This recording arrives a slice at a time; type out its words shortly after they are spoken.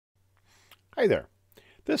Hi there.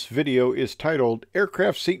 This video is titled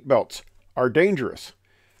Aircraft Seatbelts Are Dangerous.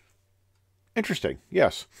 Interesting,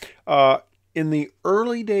 yes. In the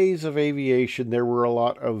early days of aviation, there were a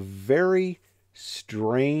lot of very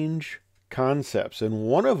strange concepts. And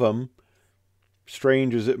one of them,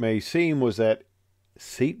 strange as it may seem, was that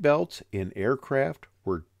seatbelts in aircraft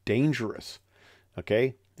were dangerous.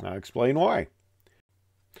 Okay, I'll explain why.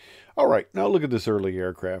 All right, now look at this early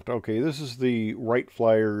aircraft. Okay, this is the Wright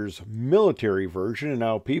Flyers military version, and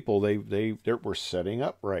now people they were setting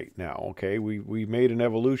up right now. Okay, we made an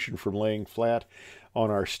evolution from laying flat on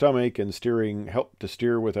our stomach and help to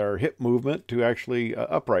steer with our hip movement to actually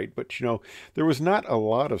upright. But you know, there was not a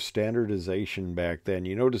lot of standardization back then.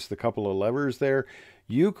 You notice the couple of levers there.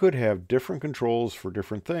 You could have different controls for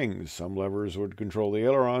different things. Some levers would control the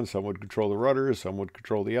aileron, some would control the rudder, some would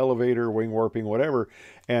control the elevator, wing warping, whatever,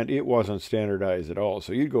 and it wasn't standardized at all.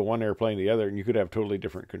 So you'd go one airplane to the other and you could have totally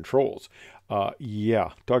different controls. Yeah,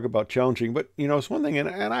 talk about challenging. But, you know, it's one thing, and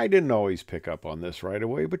I didn't always pick up on this right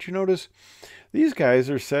away, but you notice these guys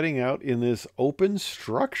are setting out in this open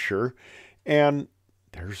structure, and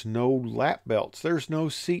there's no lap belts, there's no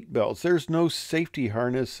seat belts, there's no safety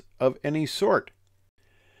harness of any sort.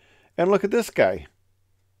 And look at this guy.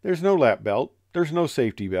 There's no lap belt. There's no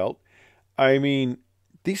safety belt. I mean,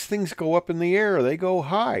 these things go up in the air. They go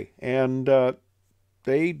high. And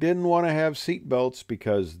they didn't want to have seat belts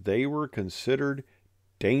because they were considered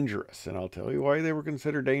dangerous. And I'll tell you why they were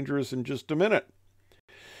considered dangerous in just a minute.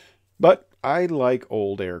 But I like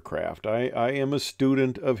old aircraft. I am a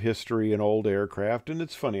student of history and old aircraft. And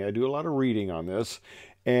it's funny, I do a lot of reading on this.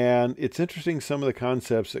 And it's interesting some of the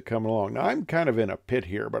concepts that come along. Now, I'm kind of in a pit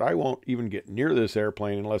here, but I won't even get near this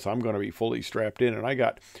airplane unless I'm going to be fully strapped in. And I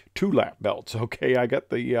got 2 lap belts, okay? I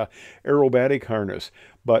got the aerobatic harness.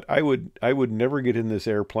 But I would never get in this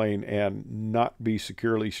airplane and not be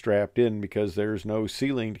securely strapped in because there's no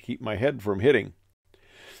ceiling to keep my head from hitting.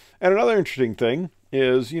 And another interesting thing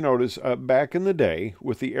is, you notice back in the day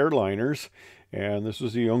with the airliners, and this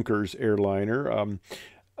was the Junkers airliner,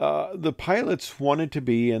 the pilots wanted to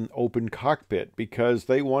be in open cockpit because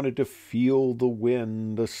they wanted to feel the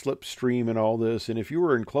wind, the slipstream and all this. And if you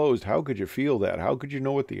were enclosed, how could you feel that? How could you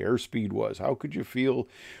know what the airspeed was? How could you feel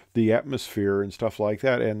the atmosphere and stuff like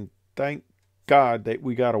that? And thank God that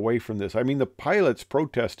we got away from this. I mean, the pilots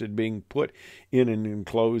protested being put in an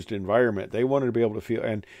enclosed environment. They wanted to be able to feel,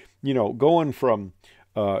 and, you know, going from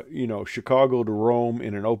Chicago to Rome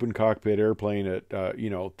in an open cockpit airplane at,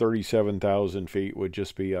 37,000 feet would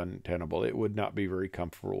just be untenable. It would not be very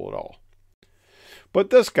comfortable at all. But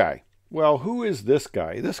this guy, well, who is this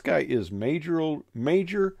guy? This guy is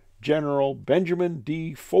Major General Benjamin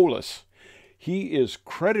D. Folis. He is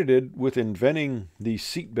credited with inventing the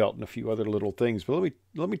seatbelt and a few other little things. But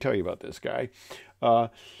let me tell you about this guy.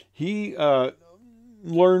 He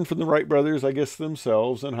learned from the Wright brothers, I guess,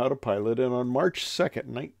 themselves on how to pilot. And on March 2nd,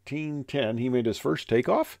 1910, he made his first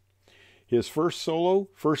takeoff, his first solo,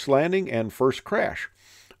 first landing, and first crash.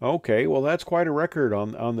 Okay, well, that's quite a record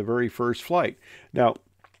on the very first flight. Now,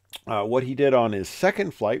 what he did on his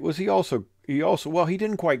second flight was he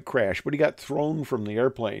didn't quite crash, but he got thrown from the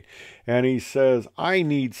airplane. And he says, I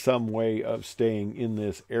need some way of staying in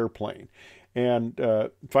this airplane. And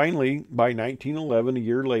finally, by 1911, a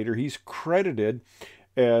year later, he's credited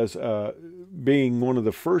as being one of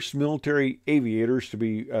the first military aviators to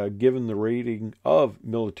be given the rating of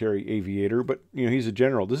military aviator. But, you know, he's a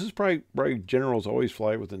general. This is probably generals always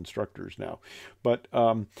fly with instructors now. But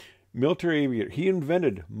military aviator. He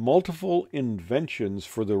invented multiple inventions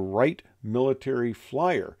for the Wright military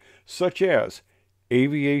flyer, such as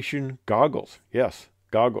aviation goggles. Yes,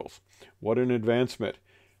 goggles. What an advancement.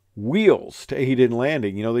 Wheels to aid in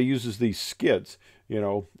landing. You know, they uses these skids,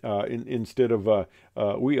 instead of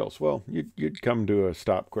wheels. Well, you'd come to a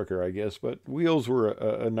stop quicker, I guess, but wheels were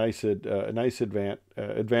a nice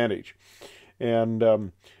advantage.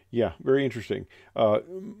 And yeah, very interesting.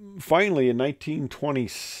 Finally, in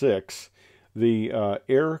 1926, the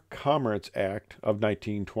Air Commerce Act of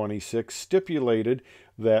 1926 stipulated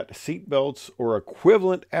that seatbelts or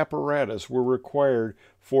equivalent apparatus were required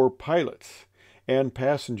for pilots and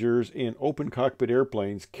passengers in open cockpit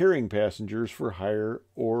airplanes carrying passengers for hire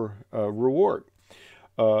or reward.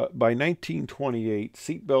 By 1928,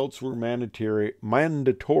 seatbelts were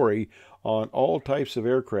mandatory on all types of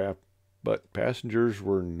aircraft, but passengers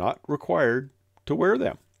were not required to wear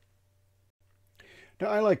them. Now,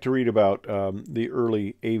 I like to read about the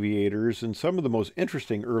early aviators, and some of the most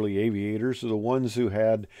interesting early aviators are the ones who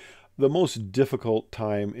had the most difficult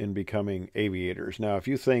time in becoming aviators. Now, if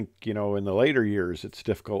you think, in the later years it's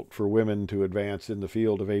difficult for women to advance in the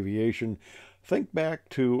field of aviation, Think back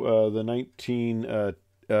to the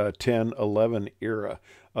 1910-11 era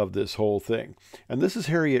of this whole thing. And this is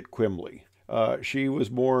Harriet Quimbley. She was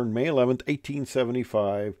born May 11th,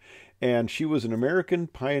 1875, and she was an American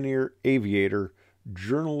pioneer aviator,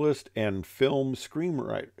 journalist, and film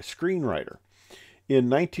screenwriter. In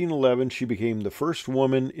 1911, she became the first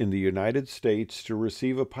woman in the United States to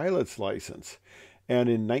receive a pilot's license. And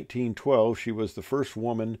in 1912, she was the first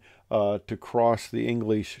woman to cross the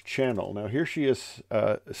English Channel. Now, here she is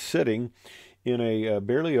sitting in a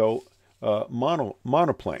Berlioz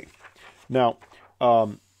monoplane. Now,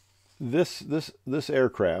 this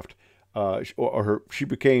aircraft, she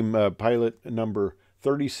became pilot number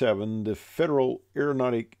 37. The Federal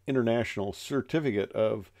Aeronautic International Certificate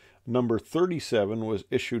of number 37 was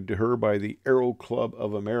issued to her by the Aero Club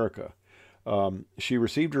of America. She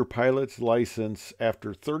received her pilot's license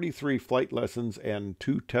after 33 flight lessons and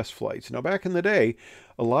 2 test flights. Now, back in the day,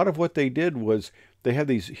 a lot of what they did was they had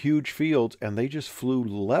these huge fields and they just flew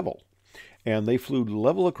level. And they flew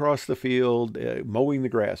level across the field, mowing the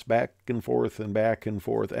grass back and forth and back and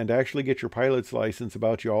forth. And to actually get your pilot's license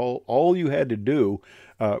about you, all you had to do,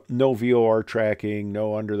 no VOR tracking,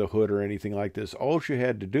 no under the hood or anything like this. All you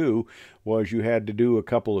had to do was you had to do a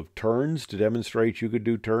couple of turns to demonstrate you could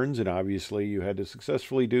do turns. And obviously you had to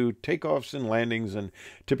successfully do takeoffs and landings and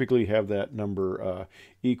typically have that number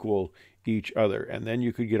equal each other. And then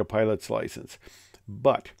you could get a pilot's license.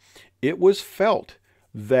 But it was felt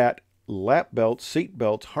that lap belts, seat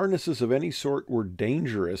belts, harnesses of any sort were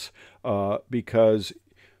dangerous because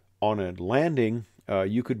on a landing,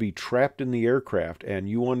 you could be trapped in the aircraft and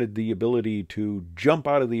you wanted the ability to jump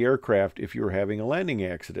out of the aircraft if you were having a landing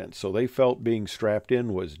accident. So they felt being strapped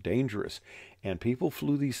in was dangerous. And people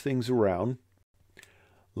flew these things around.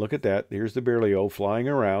 Look at that. Here's the Berlioz flying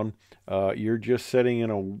around. You're just sitting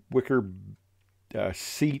in a wicker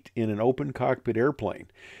seat in an open cockpit airplane.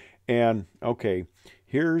 And, okay,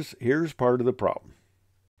 here's part of the problem.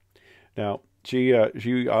 Now, she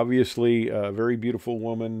obviously a very beautiful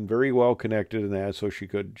woman, very well connected in that, so she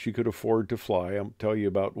could afford to fly. I'll tell you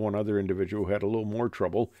about one other individual who had a little more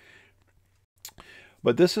trouble.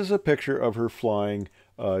 But this is a picture of her flying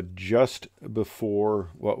just before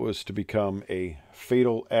what was to become a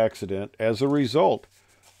fatal accident as a result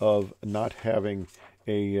of not having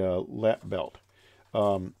a lap belt.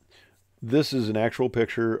 This is an actual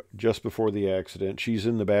picture just before the accident. She's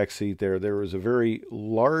in the back seat there. There was a very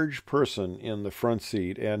large person in the front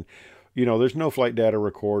seat. And, you know, there's no flight data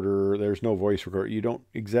recorder. There's no voice recorder. You don't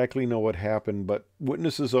exactly know what happened, but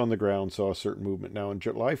witnesses on the ground saw a certain movement. Now, on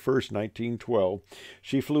July 1st, 1912,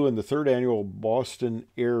 she flew in the 3rd annual Boston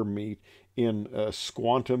Air Meet in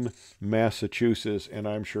Squantum, Massachusetts. And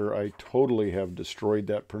I'm sure I totally have destroyed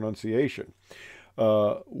that pronunciation.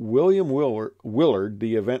 William Willard,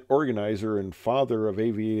 the event organizer and father of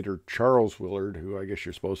aviator Charles Willard, who I guess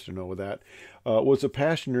you're supposed to know that, was a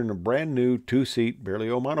passenger in a brand new 2-seat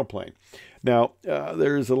Berlioz monoplane. Now,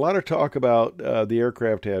 there's a lot of talk about the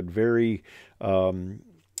aircraft had very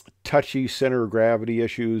touchy center of gravity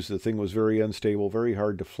issues. The thing was very unstable, very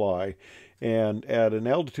hard to fly. And at an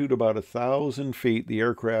altitude about 1,000 feet, the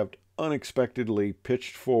aircraft unexpectedly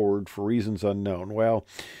pitched forward for reasons unknown. Well,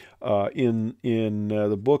 in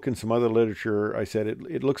the book and some other literature, I said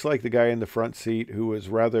it looks like the guy in the front seat, who was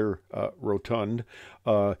rather rotund,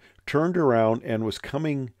 turned around and was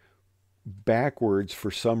coming backwards for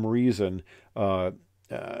some reason.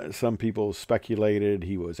 Some people speculated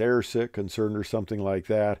he was airsick, concerned, or something like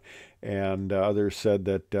that. And others said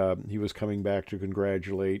that he was coming back to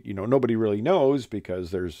congratulate. You know, nobody really knows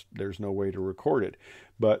because there's no way to record it.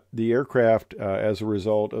 But the aircraft, as a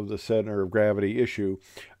result of the center of gravity issue,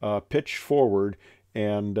 pitched forward,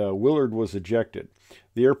 and Willard was ejected.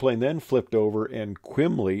 The airplane then flipped over, and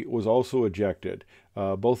Quimbley was also ejected.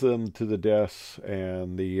 Both of them to the deaths,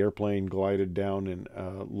 and the airplane glided down and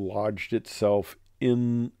lodged itself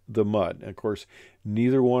in the mud. And of course,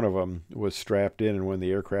 neither one of them was strapped in, and when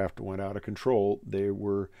the aircraft went out of control, they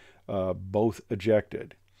were both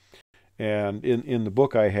ejected. And in the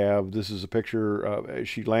book I have, this is a picture.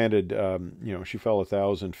 She landed, she fell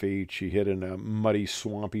 1,000 feet. She hit in a muddy,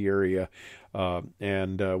 swampy area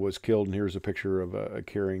and was killed. And here's a picture of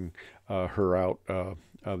carrying her out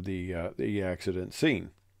of the accident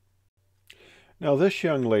scene. Now, this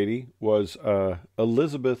young lady was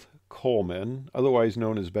Elizabeth Coleman, otherwise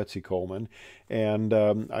known as Betsy Coleman, and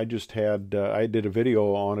I just had I did a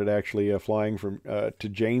video on it actually, flying from to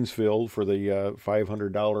Janesville for the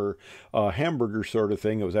 $500 hamburger sort of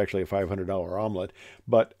thing. It was actually a $500 omelet,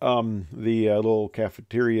 but the little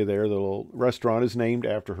cafeteria there, the little restaurant, is named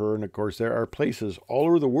after her, and of course there are places all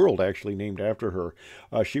over the world actually named after her.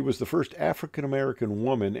 She was the first African American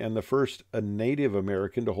woman and the first Native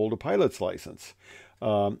American to hold a pilot's license.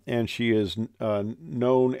 And she is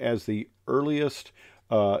known as the earliest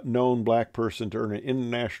known black person to earn an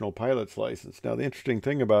international pilot's license. Now, the interesting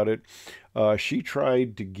thing about it, she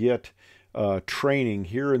tried to get training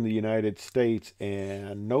here in the United States,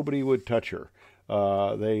 and nobody would touch her.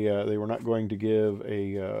 They were not going to give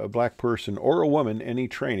a black person or a woman any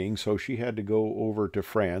training, so she had to go over to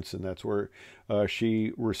France, and that's where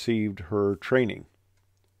she received her training.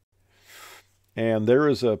 And there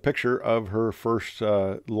is a picture of her first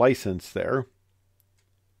license there.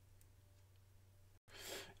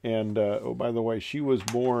 And oh, by the way, she was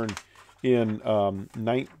born in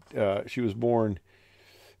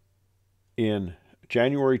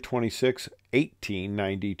January 26,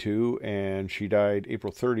 1892, and she died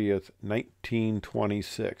April 30th,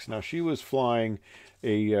 1926. Now, she was flying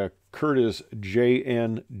a Curtiss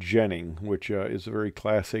J.N. Jennings, which is a very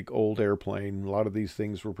classic old airplane. A lot of these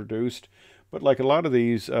things were produced. But like a lot of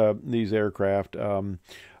these aircraft,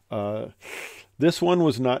 this one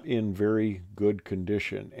was not in very good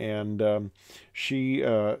condition. And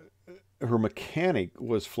her mechanic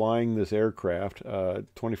was flying this aircraft,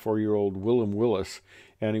 24-year-old William Willis,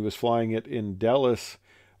 and he was flying it in Dallas,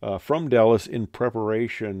 from Dallas, in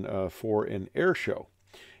preparation for an air show.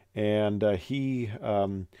 And he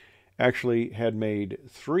actually had made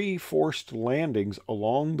 3 forced landings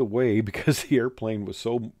along the way because the airplane was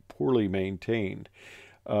so poorly maintained.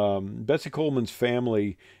 Betsy Coleman's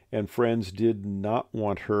family and friends did not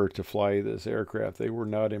want her to fly this aircraft. They were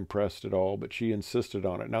not impressed at all, but she insisted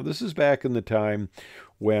on it. Now, this is back in the time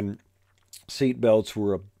when seatbelts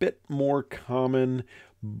were a bit more common,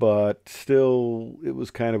 but still it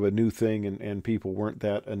was kind of a new thing, and people weren't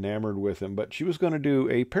that enamored with them. But she was going to do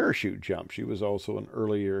a parachute jump. She was also an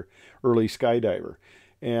early skydiver.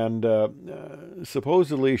 And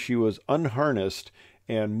supposedly she was unharnessed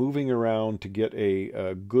and moving around to get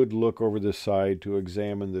a good look over the side to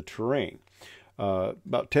examine the terrain.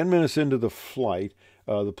 About 10 minutes into the flight,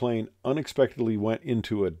 the plane unexpectedly went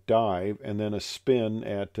into a dive and then a spin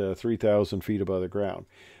at 3,000 feet above the ground.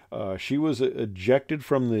 She was ejected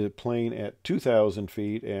from the plane at 2,000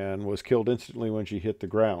 feet and was killed instantly when she hit the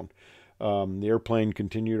ground. The airplane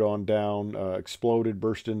continued on down, exploded,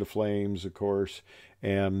 burst into flames, of course,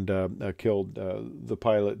 and killed the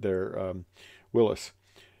pilot there, Willis.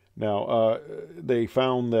 Now, they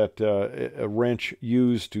found that a wrench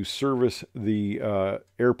used to service the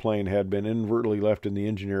airplane had been inadvertently left in the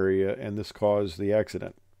engine area, and this caused the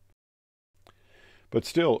accident. But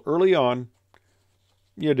still, early on,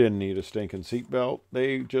 you didn't need a stinking seatbelt.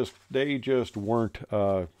 They just weren't,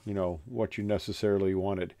 what you necessarily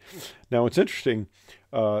wanted. Now, it's interesting.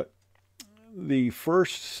 The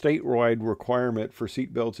first statewide requirement for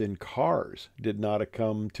seatbelts in cars did not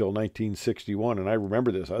come till 1961, and I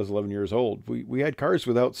remember this. I was 11 years old. We had cars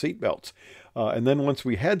without seatbelts, and then once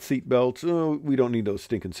we had seatbelts, we don't need those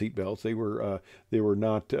stinking seatbelts. They were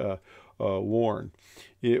not worn.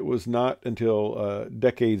 It was not until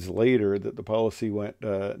decades later that the policy went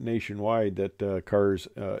nationwide that cars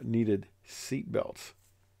needed seatbelts.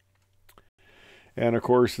 And of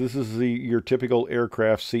course, this is your typical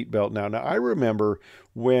aircraft seatbelt now. Now, I remember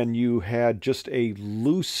when you had just a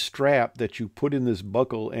loose strap that you put in this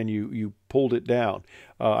buckle and you pulled it down.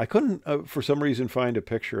 I couldn't, for some reason, find a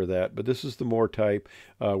picture of that, but this is the more type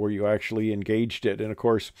where you actually engaged it. And of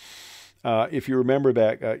course, if you remember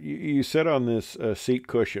back, you sat on this seat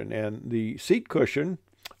cushion, and the seat cushion,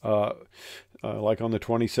 like on the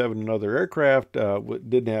 27 and other aircraft,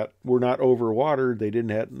 were not overwatered. They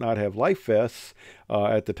not have life vests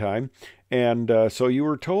at the time, and so you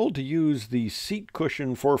were told to use the seat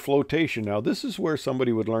cushion for flotation. Now, this is where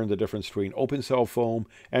somebody would learn the difference between open cell foam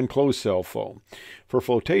and closed cell foam. For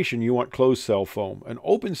flotation, you want closed cell foam. An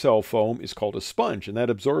open cell foam is called a sponge, and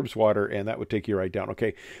that absorbs water, and that would take you right down.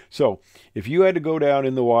 Okay, so if you had to go down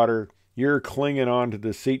in the water, you're clinging on to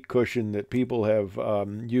the seat cushion that people have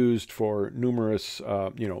used for numerous,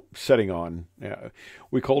 setting on.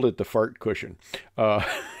 We called it the fart cushion.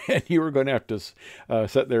 And you were going to have to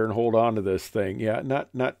sit there and hold on to this thing. Yeah,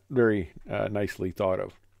 not very nicely thought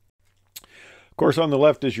of. Of course, on the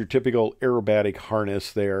left is your typical aerobatic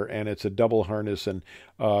harness there, and it's a double harness, and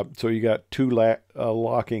so you got two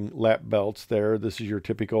locking lap belts there. This is your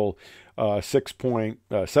typical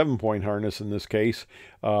 7-point harness in this case.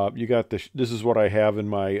 You got this is what I have in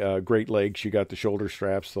my Great Lakes. You got the shoulder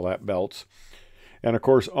straps, the lap belts. And of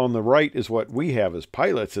course, on the right is what we have as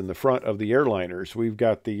pilots in the front of the airliners. We've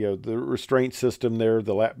got the restraint system there,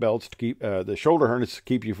 the lap belts to keep the shoulder harness to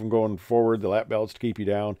keep you from going forward, the lap belts to keep you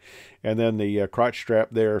down, and then the crotch strap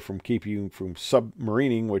there from keep you from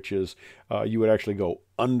submarining, which is you would actually go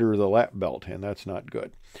under the lap belt, and that's not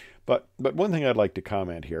good. But one thing I'd like to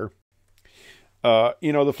comment here,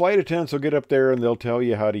 the flight attendants will get up there and they'll tell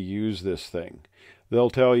you how to use this thing. They'll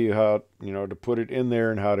tell you how, to put it in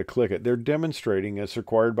there and how to click it. They're demonstrating, as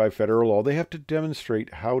required by federal law, they have to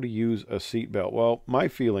demonstrate how to use a seatbelt. Well, my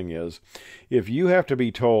feeling is, if you have to be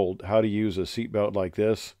told how to use a seatbelt like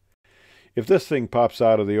this, if this thing pops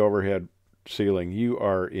out of the overhead ceiling, you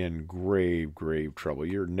are in grave, grave trouble.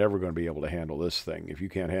 You're never going to be able to handle this thing if you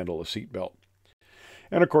can't handle a seatbelt.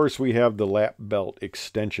 And of course, we have the lap belt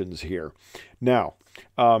extensions here. Now,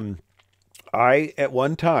 I, at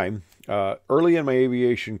one time, early in my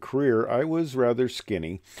aviation career, I was rather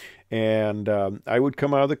skinny, and I would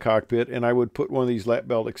come out of the cockpit and I would put one of these lap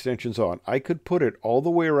belt extensions on. I could put it all the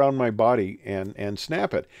way around my body and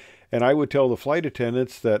snap it. And I would tell the flight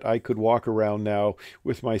attendants that I could walk around now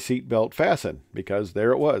with my seat belt fastened, because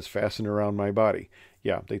there it was, fastened around my body.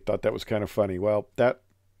 Yeah, they thought that was kind of funny. Well, that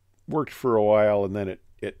worked for a while, and then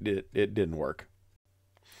it didn't work.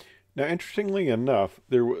 Now, interestingly enough,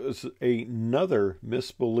 there was another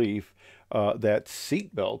misbelief that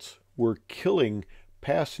seatbelts were killing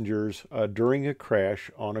passengers during a crash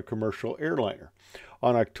on a commercial airliner.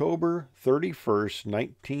 On October 31st,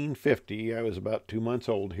 1950, I was about 2 months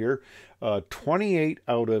old here, 28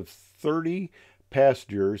 out of 30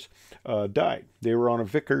 passengers died. They were on a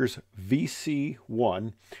Vickers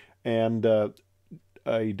VC-1, and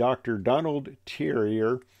a Dr. Donald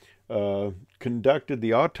Terrier conducted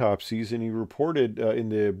the autopsies, and he reported in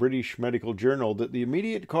the British Medical Journal that the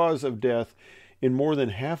immediate cause of death in more than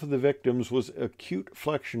half of the victims was acute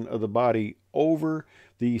flexion of the body over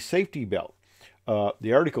the safety belt.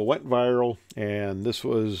 The article went viral, and this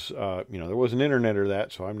was, there wasn't internet or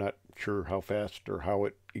that, so I'm not sure how fast or how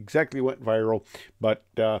it exactly went viral, but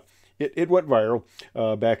it went viral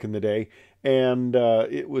back in the day, and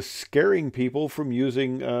it was scaring people from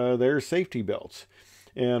using their safety belts.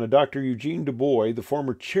 And Dr. Eugene Du Bois, the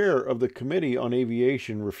former chair of the Committee on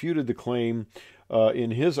Aviation, refuted the claim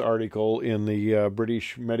in his article in the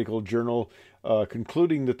British Medical Journal,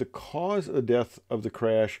 concluding that the cause of the death of the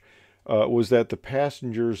crash was that the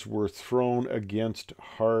passengers were thrown against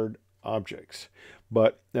hard objects.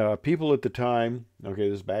 But people at the time, okay,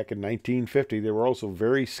 this is back in 1950, they were also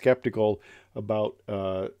very skeptical about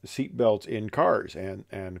seat belts in cars. And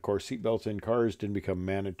of course, seat belts in cars didn't become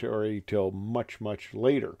mandatory till much, much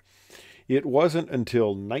later. It wasn't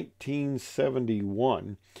until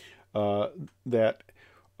 1971 that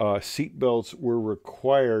seat belts were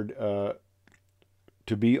required to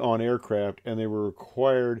be on aircraft, and they were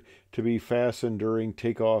required to be fastened during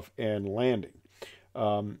takeoff and landing.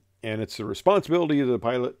 And it's the responsibility of the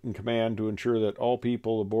pilot in command to ensure that all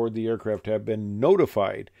people aboard the aircraft have been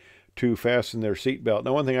notified to fasten their seatbelt.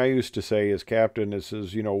 Now, one thing I used to say as captain is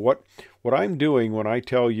what I'm doing when I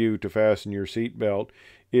tell you to fasten your seatbelt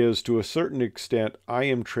is, to a certain extent, I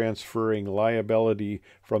am transferring liability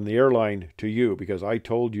from the airline to you, because I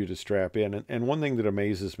told you to strap in. And one thing that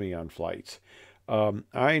amazes me on flights,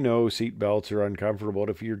 I know seatbelts are uncomfortable,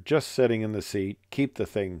 but if you're just sitting in the seat, keep the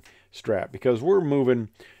thing strapped, because we're moving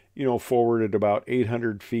forward at about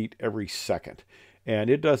 800 feet every second.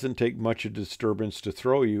 And it doesn't take much of disturbance to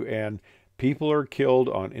throw you. And people are killed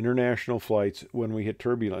on international flights when we hit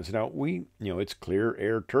turbulence. Now, it's clear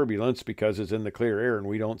air turbulence because it's in the clear air and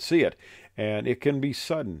we don't see it. And it can be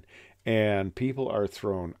sudden. And people are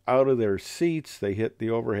thrown out of their seats. They hit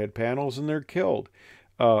the overhead panels and they're killed.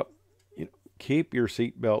 Keep your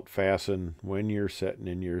seatbelt fastened when you're sitting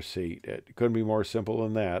in your seat. It couldn't be more simple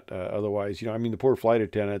than that. Otherwise, the poor flight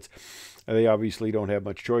attendants, they obviously don't have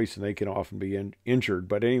much choice, and they can often be injured.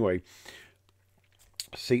 But anyway,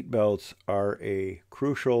 seatbelts are a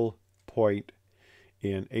crucial point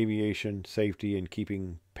in aviation safety and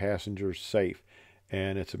keeping passengers safe.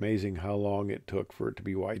 And it's amazing how long it took for it to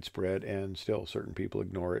be widespread, and still certain people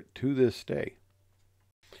ignore it to this day.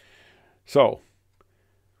 So,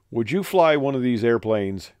 would you fly one of these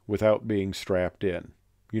airplanes without being strapped in?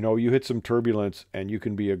 You hit some turbulence and you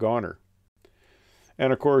can be a goner.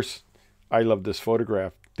 And of course, I love this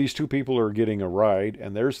photograph. these two people are getting a ride,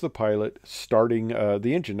 and there's the pilot starting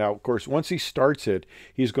the engine. Now, of course, once he starts it,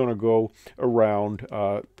 he's going to go around.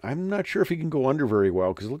 I'm not sure if he can go under very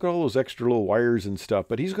well, because look at all those extra little wires and stuff,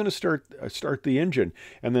 but he's going to start the engine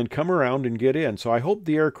and then come around and get in. So I hope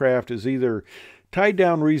the aircraft is either tied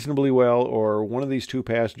down reasonably well, or one of these two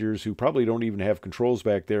passengers who probably don't even have controls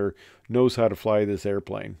back there knows how to fly this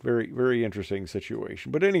airplane. Very, very interesting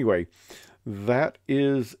situation. But anyway, that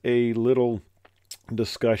is a little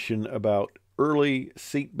discussion about early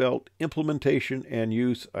seatbelt implementation and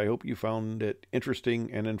use. I hope you found it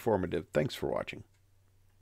interesting and informative. Thanks for watching.